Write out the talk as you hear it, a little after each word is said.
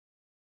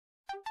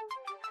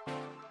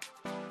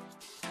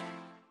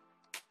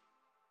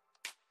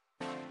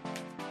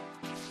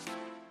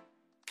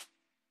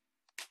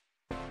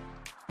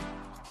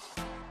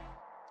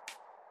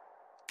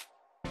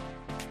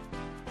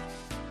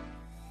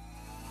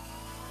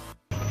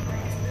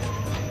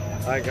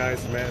Hi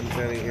guys, Matt and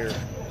Jenny here,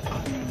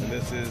 and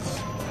this is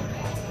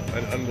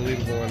an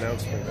unbelievable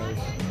announcement, guys.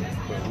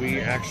 But we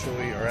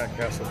actually are at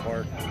Castle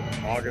Park,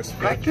 August 5th,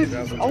 Practice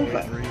is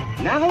 2023.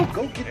 over. Now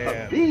go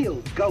get the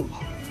real ghost.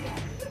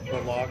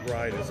 The log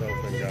ride is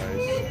open,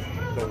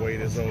 guys. The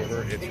wait is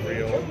over. It's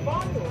real,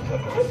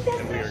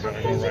 and we are going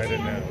to go ride it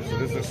now. So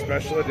this is a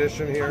special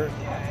edition here,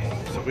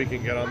 so we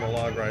can get on the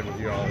log ride with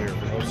you all here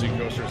from OC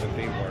Coasters and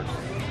Theme Parks.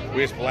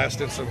 We just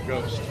blasted some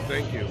ghosts.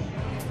 Thank you.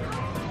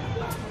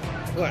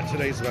 But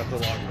today's about the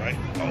log ride.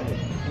 Oh.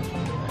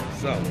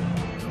 So,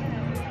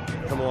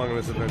 come along on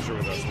this adventure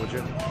with us, would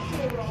you?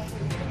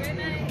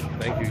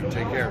 Thank you.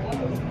 Take care.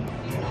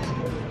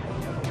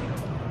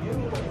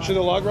 Should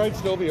the log ride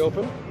still be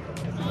open?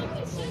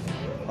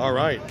 All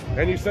right.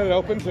 And you said it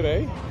opened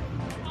today?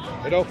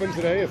 It opened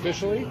today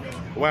officially?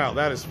 Wow,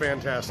 that is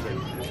fantastic.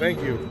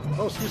 Thank you.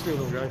 Oh, excuse me,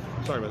 little guy.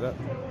 Sorry about that.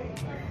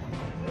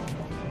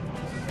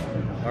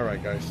 All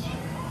right, guys.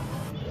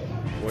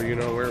 Well, you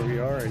know where we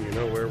are and you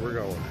know where we're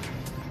going.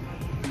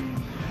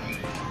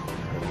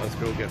 And let's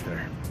go get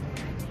there.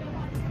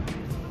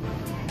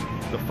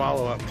 The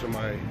follow-up to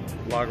my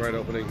log ride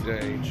opening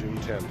day, June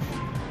 10th.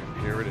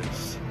 Here it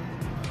is.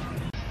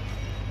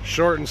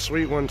 Short and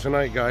sweet one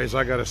tonight, guys.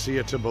 I gotta see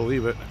it to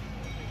believe it.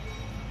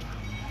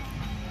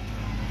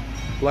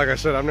 Like I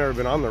said, I've never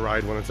been on the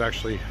ride when it's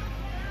actually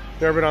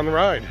never been on the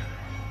ride.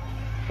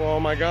 Oh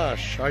my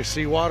gosh, I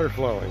see water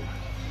flowing.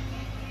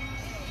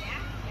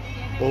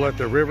 We'll let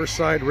the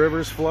riverside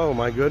rivers flow,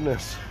 my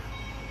goodness.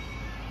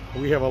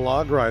 We have a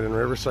log ride in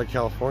Riverside,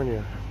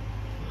 California.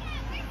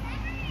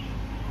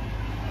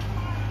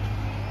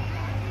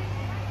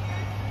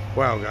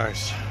 Wow,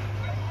 guys.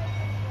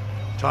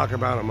 Talk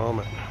about a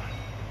moment.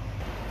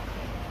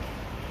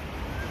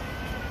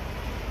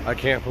 I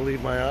can't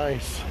believe my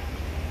eyes.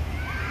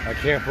 I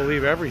can't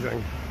believe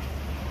everything.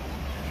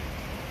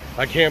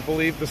 I can't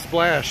believe the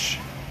splash.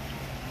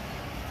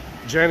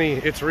 Jenny,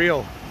 it's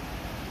real.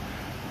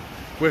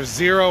 With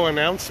zero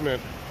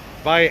announcement.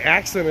 By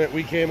accident,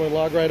 we came on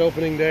log ride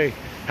opening day.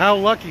 How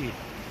lucky.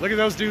 Look at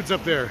those dudes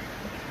up there.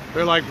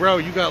 They're like, bro,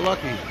 you got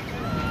lucky.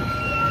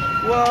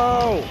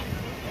 Whoa.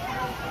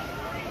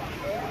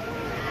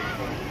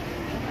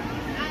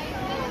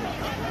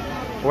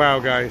 Wow,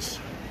 guys.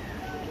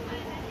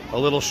 A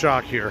little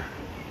shock here.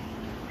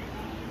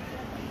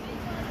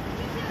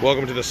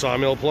 Welcome to the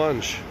Sawmill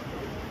Plunge.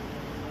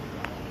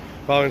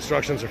 Follow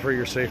instructions are for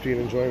your safety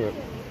and enjoyment.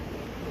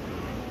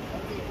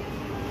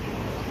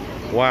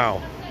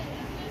 Wow.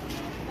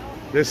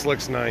 This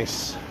looks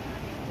nice.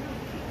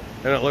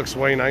 And it looks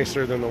way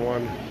nicer than the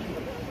one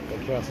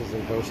at Castles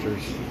and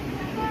Coasters.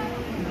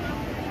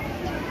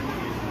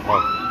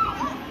 Oh.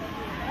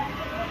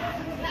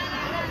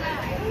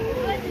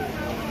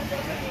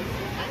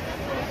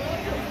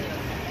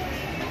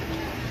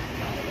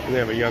 They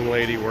have a young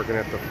lady working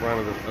at the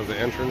front of the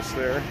entrance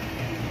there.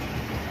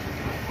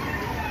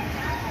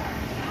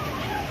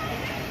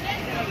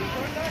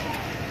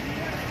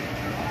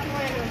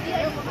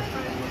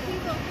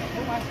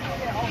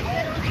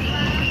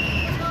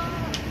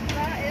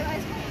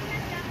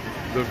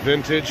 The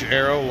vintage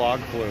Aero log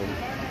flume.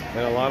 And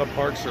a lot of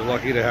parks are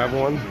lucky to have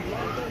one,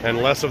 and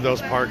less of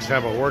those parks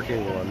have a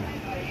working one.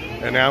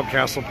 And now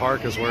Castle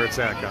Park is where it's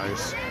at,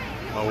 guys.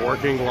 A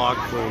working log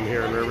flume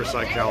here in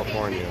Riverside,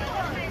 California.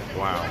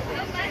 Wow.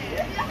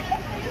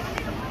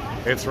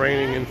 It's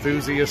raining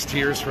enthusiast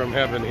tears from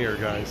heaven here,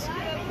 guys.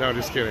 No,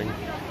 just kidding.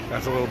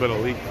 That's a little bit of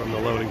leak from the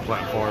loading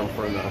platform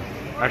for the...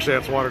 Actually,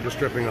 that's water just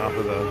dripping off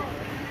of the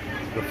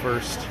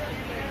first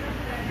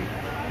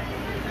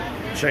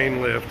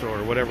chain lift,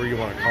 or whatever you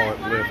want to call it,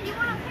 lift.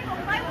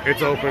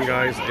 It's open,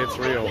 guys. It's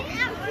real.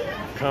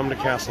 Come to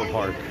Castle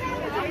Park.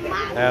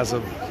 As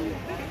of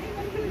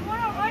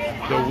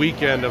the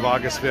weekend of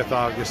August 5th,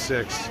 August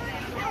 6th,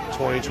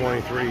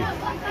 2023.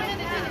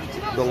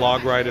 The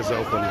log ride is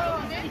open.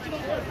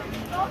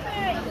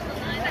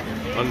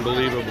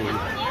 Unbelievably.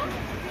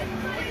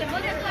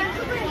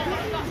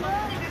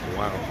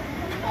 Wow.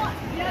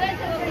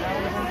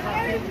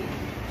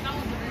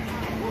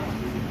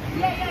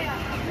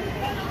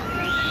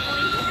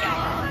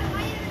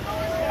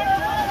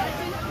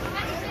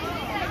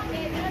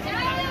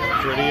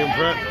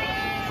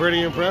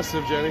 Pretty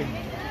impressive, Jenny.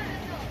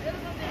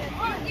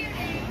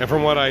 And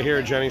from what I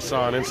hear, Jenny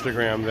saw on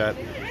Instagram that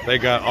they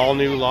got all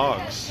new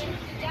logs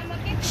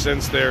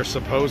since their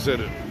supposed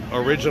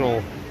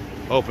original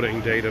opening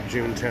date of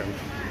June 10th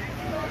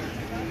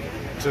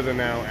to the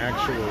now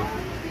actual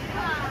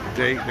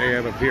date they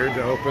have appeared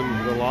to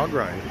open the log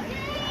ride.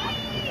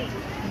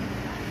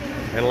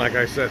 And like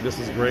I said, this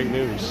is great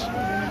news.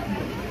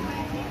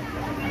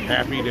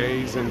 Happy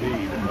days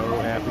indeed.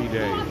 Oh, happy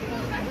day.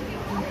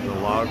 The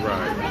log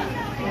ride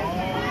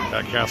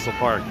at Castle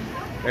Park.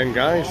 And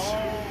guys,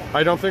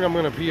 I don't think I'm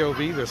going to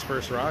POV this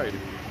first ride.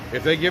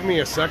 If they give me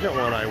a second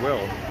one, I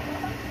will.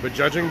 But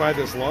judging by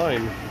this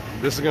line,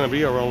 this is going to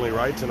be our only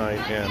ride tonight.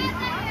 And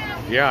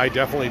yeah, I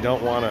definitely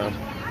don't want to,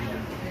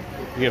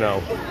 you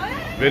know,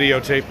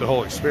 videotape the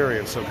whole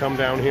experience. So come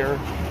down here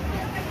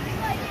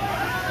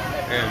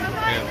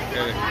and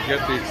and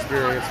get the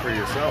experience for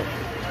yourself.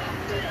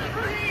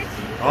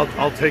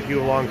 I'll take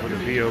you along for the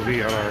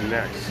POV on our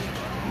next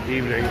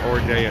evening or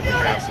day at the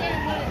castle.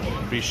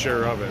 Be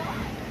sure of it.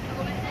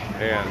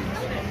 And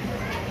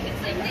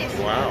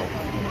wow.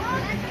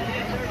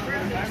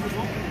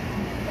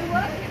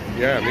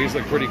 Yeah, these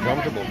look pretty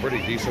comfortable,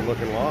 pretty decent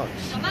looking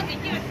logs,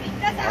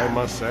 I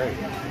must say.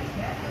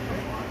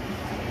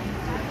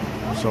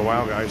 So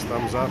wow guys,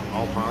 thumbs up,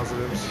 all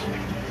positives.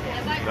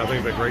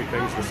 Nothing but great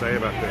things to say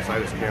about this. I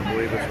just can't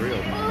believe it's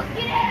real.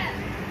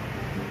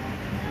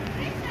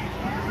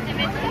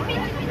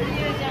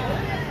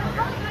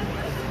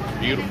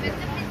 Beautiful.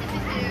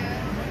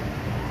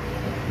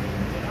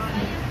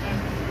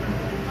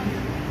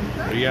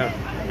 But yeah,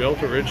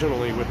 built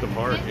originally with the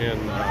park in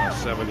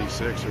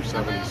 76 or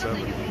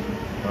 77.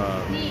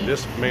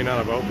 This may not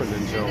have opened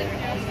until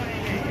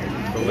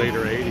the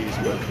later 80s,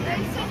 but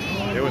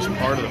it was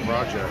part of the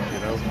project, you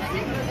know.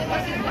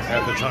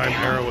 At the time,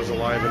 Arrow was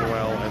alive and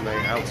well, and they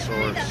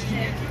outsourced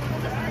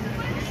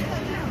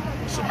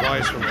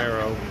supplies from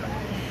Arrow,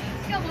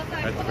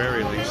 at the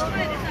very least,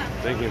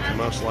 thinking to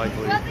most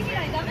likely,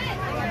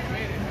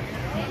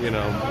 you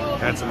know,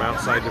 had some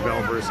outside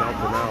developers help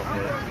them out.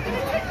 But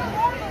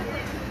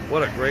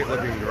what a great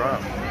looking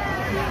drop.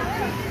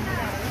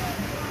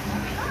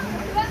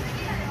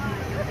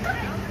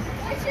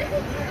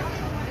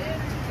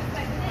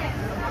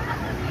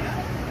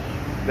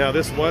 Now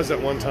this was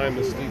at one time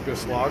the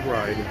steepest log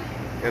ride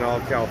in all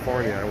of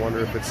California. I wonder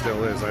if it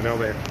still is. I know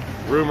that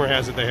rumor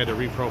has it they had to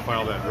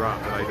reprofile that drop,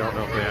 but I don't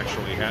know if they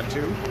actually had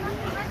to,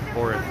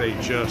 or if they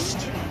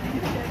just,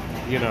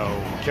 you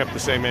know, kept the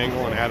same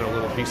angle and added a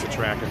little piece of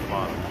track at the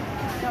bottom.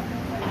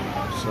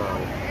 So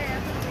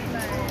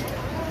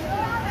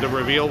the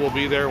reveal will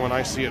be there when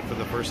I see it for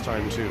the first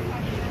time too,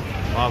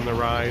 on the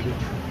ride.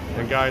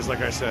 And guys,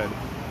 like I said,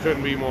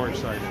 couldn't be more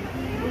excited.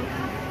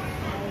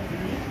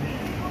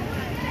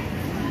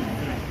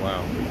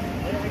 Wow.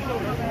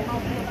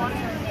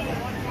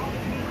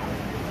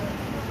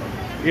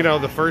 You know,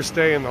 the first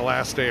day and the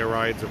last day of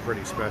rides are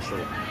pretty special.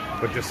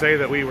 But to say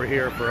that we were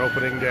here for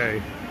opening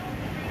day,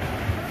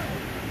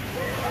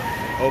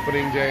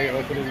 opening night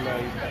of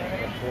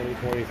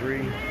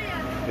 2023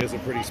 is a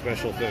pretty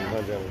special thing,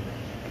 huh, Jenny?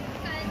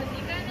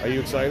 Are you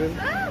excited?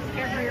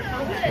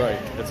 Right,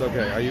 it's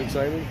okay. Are you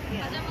excited?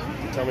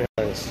 Tell me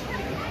how it is.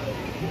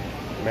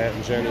 Matt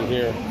and Jenny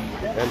here.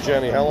 And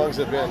Jenny, how long's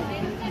it been?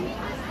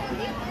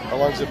 How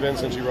long's it been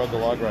since you rode the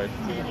log ride?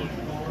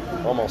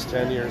 Almost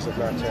 10 years, if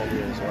not 10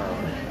 years. Wow.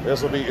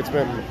 It's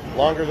been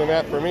longer than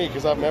that for me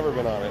because I've never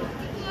been on it.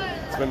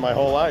 It's been my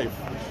whole life.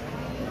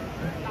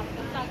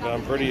 But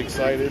I'm pretty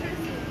excited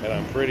and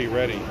I'm pretty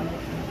ready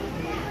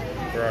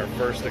for our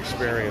first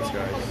experience,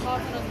 guys,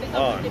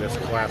 on this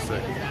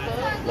classic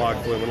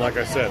log flume. And like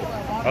I said,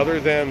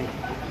 other than,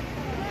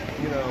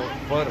 you know,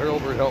 Bud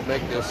Hurlbert helped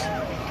make this,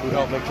 who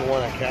helped make the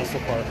one at Castle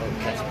Park,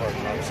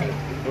 obviously,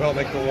 who helped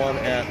make the one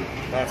at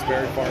Knott's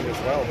Berry Farm as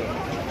well.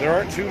 But there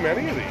aren't too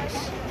many of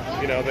these.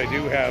 You know, they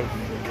do have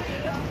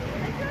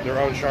their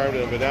own charm to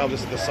them, but now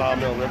this is the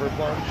Sawmill River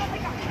Plunge.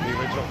 The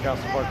original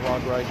Castle Park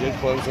log ride did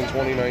close in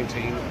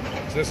 2019.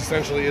 So this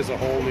essentially is a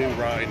whole new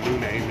ride, new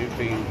name, new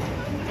theme,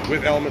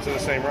 with elements of the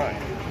same ride.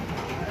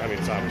 I mean,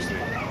 it's obviously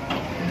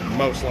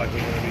most likely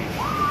going to be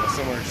a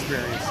similar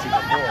experience to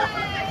before,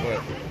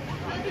 but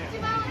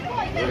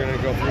we're going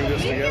to go through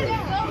this together.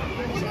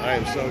 So I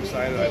am so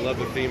excited. I love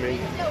the theming.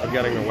 I'm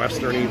getting the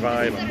Western-y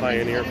vibe, a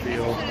pioneer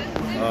feel.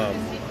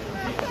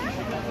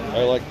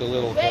 I like the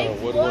little kind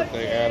of woodwork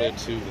they added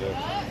to the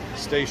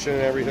station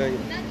and everything.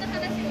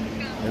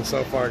 And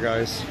so far,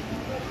 guys,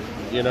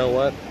 you know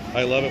what?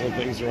 I love it when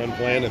things are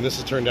unplanned, and this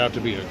has turned out to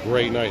be a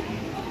great night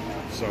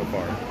so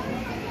far.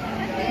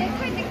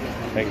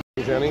 Thank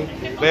you, Jenny.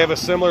 They have a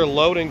similar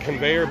loading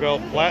conveyor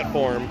belt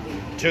platform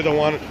to the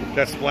one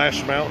that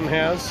Splash Mountain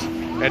has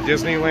at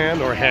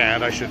Disneyland, or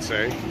had, I should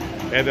say,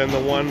 and then the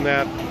one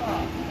that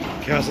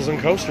Castles and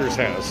Coasters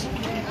has.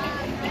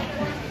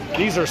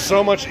 These are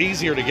so much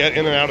easier to get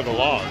in and out of the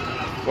log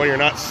when you're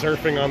not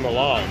surfing on the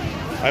log.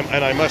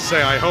 And I must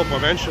say, I hope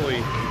eventually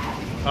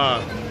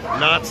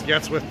Knott's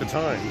gets with the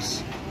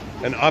times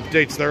and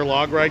updates their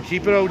log ride.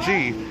 Keep it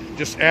OG,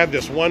 just add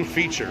this one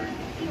feature.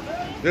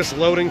 This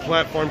loading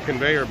platform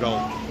conveyor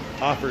belt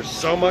offers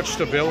so much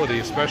stability,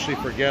 especially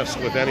for guests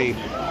with any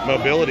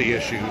mobility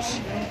issues.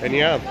 And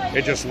yeah,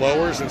 it just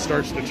lowers and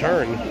starts to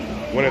turn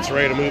when it's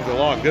ready to move the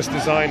log. This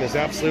design is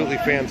absolutely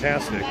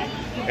fantastic.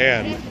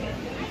 And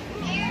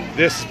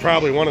this is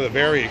probably one of the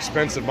very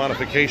expensive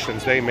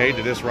modifications they made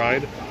to this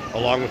ride,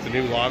 along with the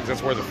new logs.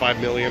 That's where the $5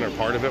 million or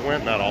part of it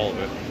went, not all of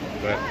it.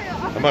 But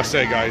I must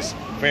say, guys,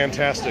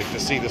 fantastic to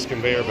see this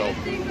conveyor belt.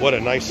 What a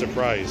nice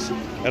surprise.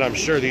 And I'm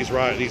sure these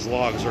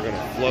logs are going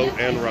to float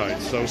and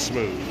ride so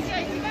smooth.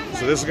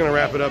 So this is going to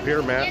wrap it up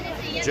here. Matt,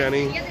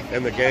 Jenny,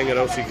 and the gang at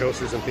OC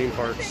Coasters and Theme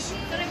Parks.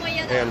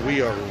 And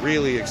we are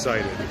really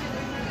excited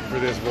for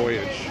this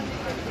voyage.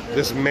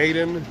 This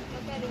maiden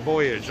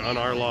voyage on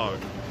our log.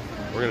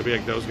 We're going to be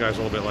like those guys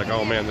a little bit like,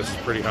 oh man, this is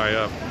pretty high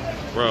up.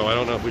 Bro, I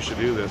don't know if we should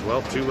do this.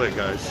 Well, too late,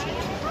 guys.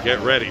 get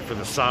ready for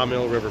the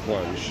Sawmill River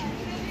Plunge.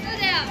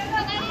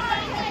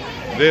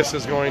 This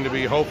is going to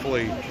be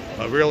hopefully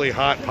a really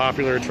hot,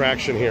 popular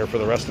attraction here for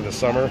the rest of the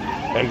summer.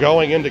 And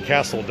going into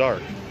Castle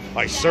Dark,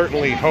 I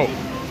certainly hope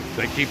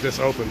they keep this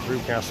open through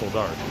Castle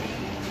Dark.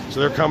 So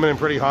they're coming in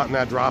pretty hot in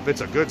that drop.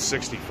 It's a good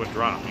 60-foot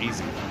drop,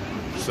 easy.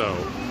 So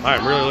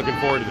I'm really looking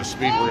forward to the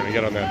speed we're going to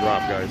get on that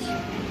drop, guys.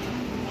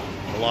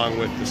 Along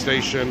with the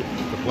station,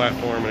 the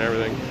platform, and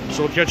everything.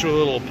 So we'll catch you a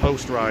little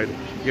post ride,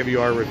 give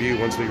you our review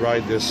once we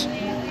ride this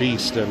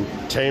beast and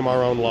tame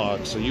our own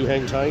log. So you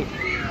hang tight,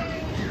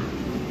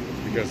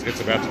 because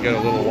it's about to get a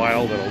little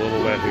wild and a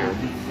little wet here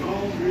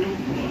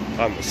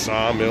on the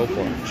Sawmill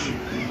Plunge.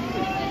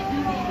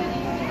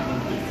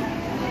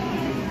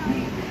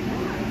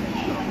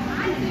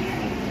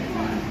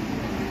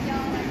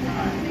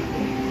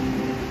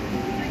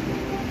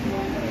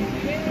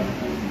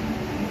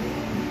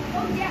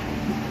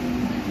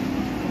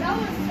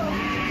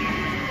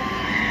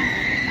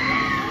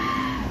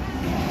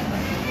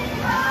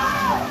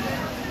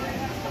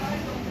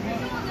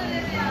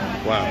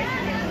 Wow.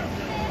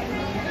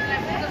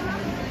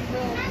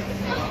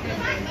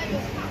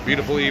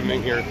 Beautiful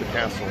evening here at the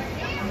castle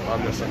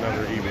on this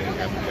another evening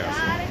at the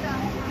castle.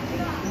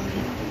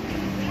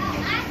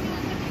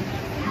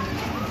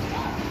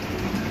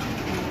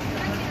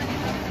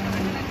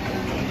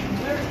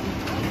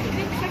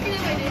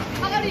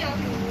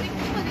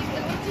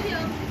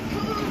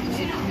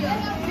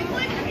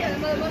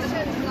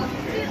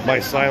 My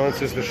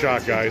silence is the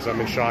shock, guys.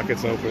 I'm in shock.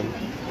 It's open.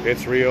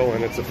 It's real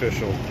and it's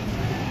official.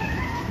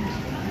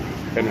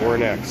 And we're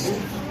next. I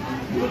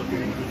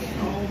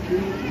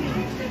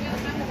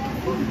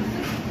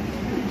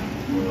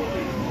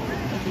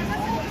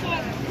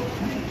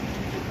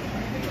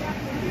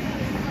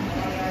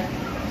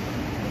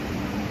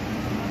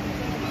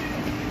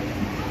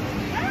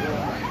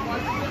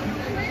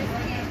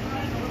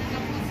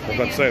was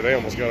about to say, they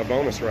almost got a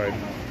bonus ride.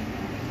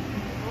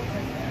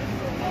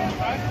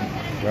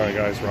 All right,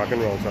 guys, rock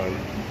and roll time.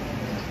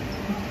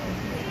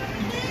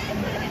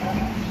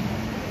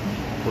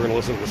 We're going to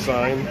listen to the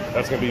sign.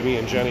 That's going to be me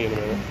and Jenny in a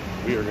minute.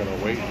 We are going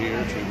to wait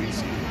here to be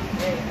seen.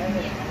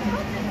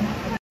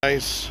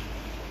 Guys.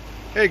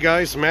 Hey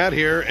guys, Matt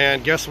here,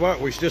 and guess what?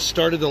 We just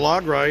started the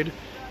log ride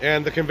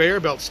and the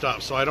conveyor belt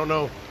stopped, so I don't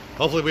know.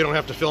 Hopefully we don't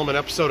have to film an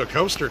episode of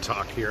Coaster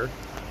Talk here.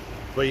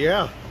 But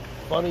yeah,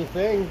 funny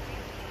thing,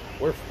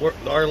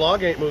 our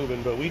log ain't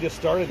moving, but we just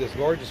started this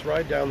gorgeous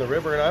ride down the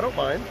river, and I don't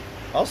mind.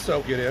 I'll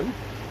soak it in.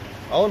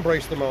 I'll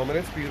embrace the moment.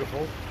 It's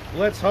beautiful.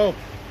 Let's hope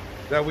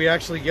that we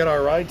actually get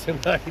our ride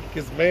tonight,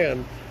 because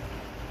man,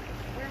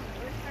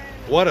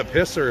 what a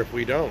pisser if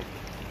we don't.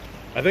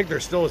 I think there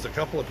still is a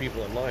couple of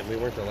people in line. We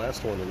weren't the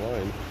last one in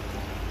line.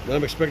 But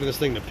I'm expecting this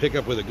thing to pick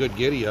up with a good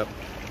giddy up.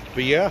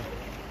 But yeah,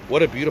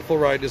 what a beautiful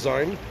ride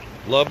design.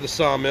 Love the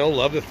sawmill,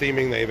 love the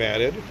theming they've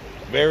added.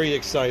 Very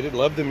excited,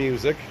 love the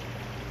music.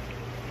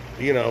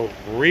 You know,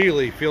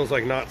 really feels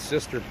like Knott's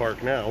Sister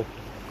Park now.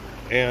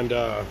 And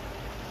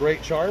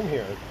great charm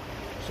here.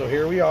 So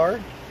here we are,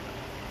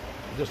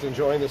 just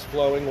enjoying this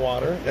flowing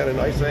water at a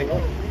nice angle.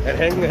 And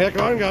hang the heck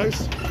on,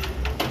 guys.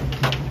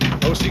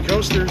 OC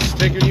Coasters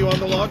taking you on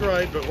the log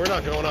ride, but we're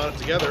not going on it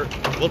together.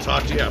 We'll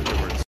talk to you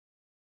afterwards.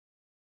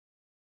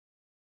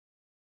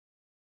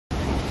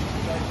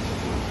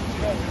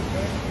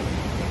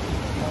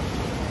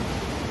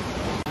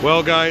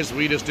 Well guys,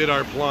 we just did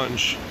our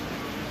plunge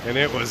and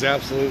it was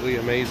absolutely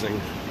amazing.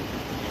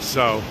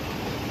 So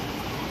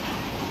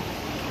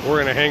we're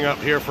gonna hang up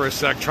here for a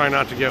sec, try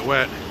not to get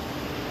wet,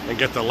 and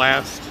get the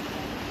last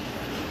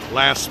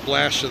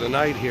splash of the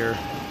night here.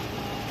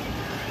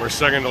 We're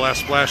second to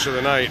last splash of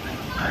the night,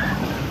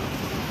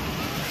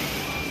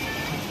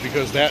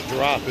 because that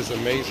drop is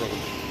amazing.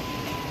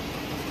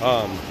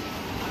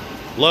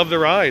 Love the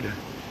ride.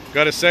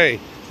 Gotta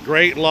say,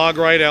 great log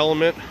ride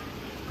element,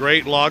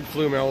 great log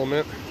flume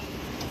element,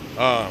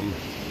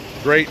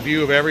 great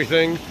view of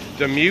everything.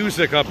 The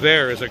music up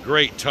there is a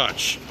great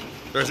touch.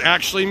 There's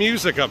actually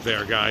music up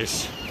there,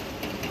 guys.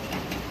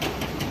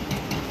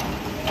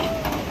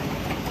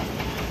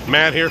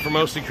 Matt here from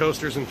OC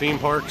Coasters and Theme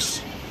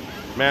Parks.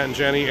 Matt and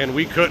Jenny, and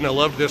we couldn't have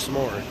loved this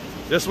more.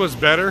 This was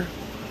better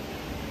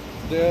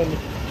than...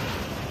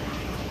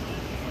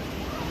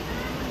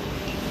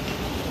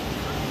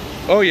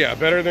 Oh yeah,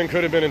 better than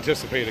could have been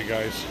anticipated,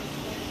 guys.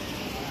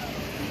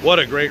 What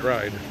a great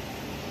ride.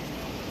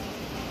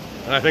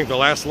 And I think the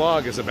last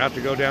log is about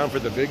to go down for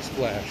the big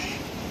splash.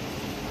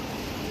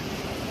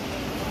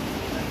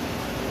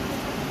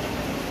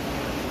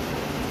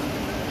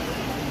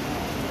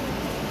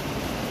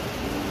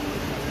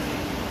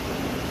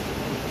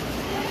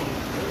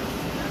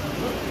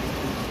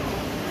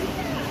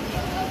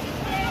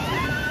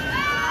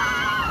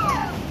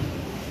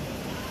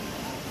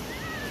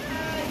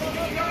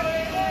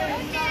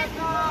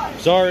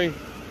 Sorry.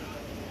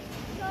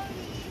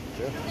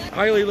 Yeah.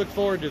 Highly look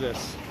forward to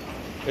this.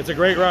 It's a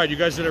great ride. You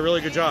guys did a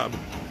really good job.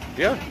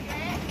 Yeah,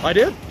 I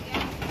did.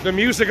 The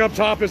music up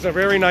top is a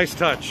very nice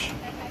touch.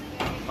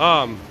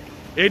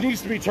 It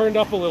needs to be turned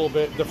up a little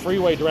bit. The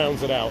freeway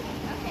drowns it out.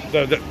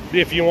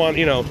 If you want,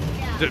 you know,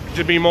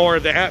 to be more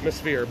of the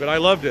atmosphere, but I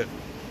loved it.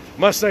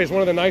 Must say, it's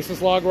one of the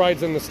nicest log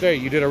rides in the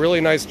state. You did a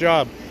really nice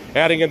job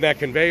adding in that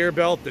conveyor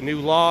belt, the new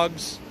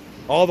logs,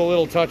 all the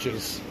little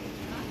touches.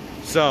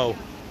 So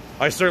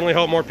I certainly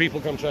hope more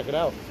people come check it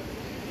out.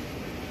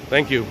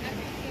 Thank you.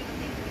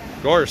 Of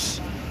course.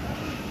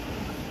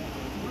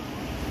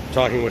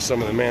 Talking with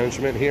some of the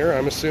management here,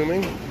 I'm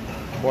assuming.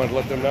 Wanted to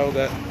let them know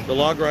that the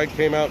log ride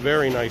came out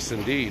very nice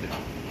indeed.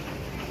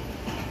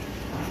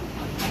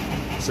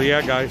 So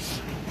yeah,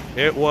 guys,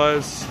 it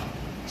was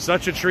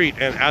such a treat,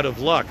 and out of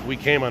luck, we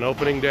came on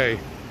opening day,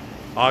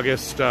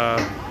 August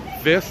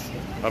 5th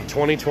of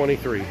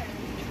 2023.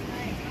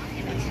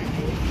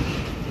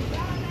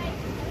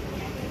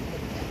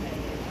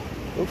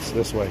 Oops,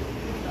 this way.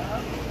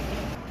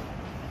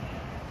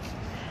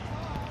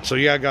 So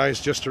yeah, guys,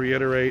 just to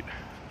reiterate,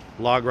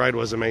 log ride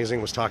was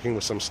amazing. Was talking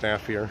with some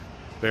staff here.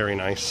 Very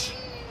nice.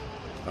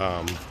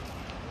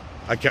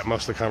 I kept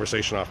most of the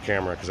conversation off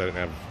camera because I didn't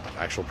have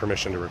actual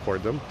permission to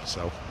record them.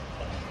 So,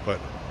 but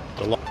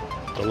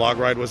the log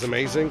ride was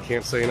amazing.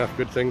 Can't say enough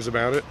good things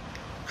about it.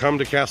 Come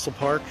to Castle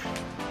Park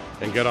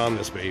and get on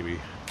this baby.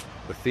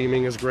 The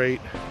theming is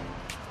great.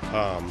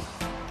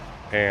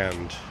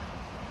 And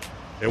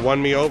it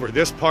won me over.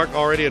 This park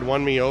already had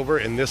won me over,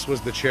 and this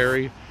was the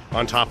cherry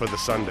on top of the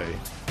sundae.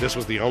 This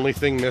was the only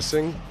thing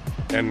missing,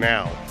 and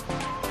now,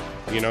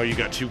 you know, you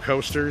got two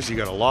coasters, you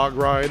got a log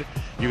ride,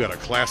 you got a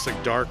classic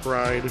dark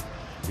ride,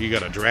 you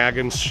got a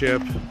dragon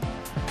ship,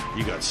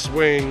 you got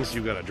swings,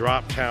 you got a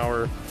drop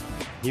tower,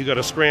 you got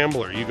a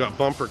scrambler, you got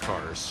bumper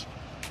cars.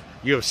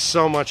 You have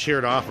so much here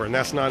to offer, and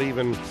that's not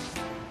even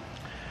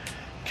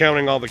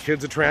counting all the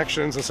kids'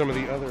 attractions and some of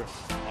the other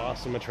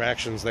awesome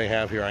attractions they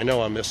have here. I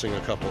know I'm missing a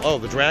couple. Oh,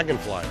 the dragon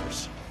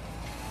flyers.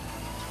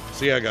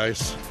 So yeah,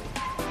 guys,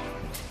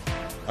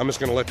 I'm just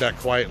gonna let that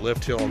quiet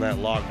lift hill and that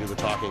log do the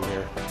talking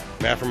here.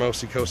 Matt from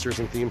OC Coasters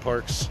and Theme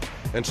Parks.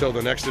 Until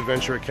the next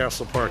adventure at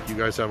Castle Park, you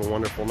guys have a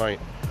wonderful night.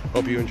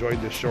 Hope you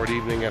enjoyed this short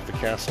evening at the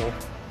castle,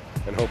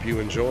 and hope you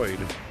enjoyed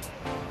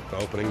the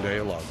opening day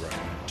of Log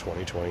Ride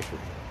 2023.